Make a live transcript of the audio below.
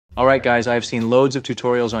Alright guys, I've seen loads of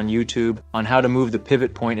tutorials on YouTube on how to move the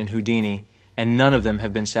pivot point in Houdini, and none of them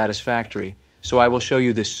have been satisfactory, so I will show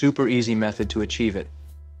you this super easy method to achieve it.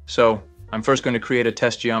 So, I'm first going to create a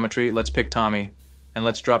test geometry. Let's pick Tommy, and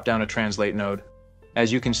let's drop down a translate node.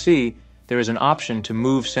 As you can see, there is an option to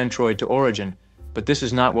move centroid to origin, but this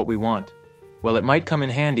is not what we want. Well, it might come in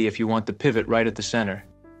handy if you want the pivot right at the center.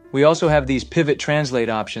 We also have these pivot translate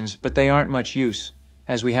options, but they aren't much use,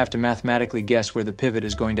 as we have to mathematically guess where the pivot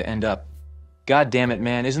is going to end up. God damn it,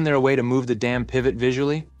 man, isn't there a way to move the damn pivot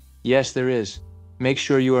visually? Yes, there is. Make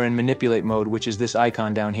sure you are in manipulate mode, which is this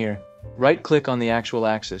icon down here. Right-click on the actual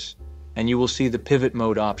axis, and you will see the pivot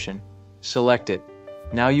mode option. Select it.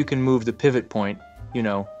 Now you can move the pivot point, you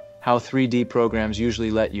know, how 3D programs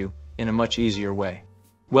usually let you, in a much easier way.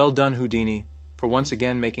 Well done, Houdini, for once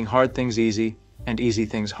again making hard things easy and easy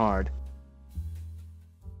things hard.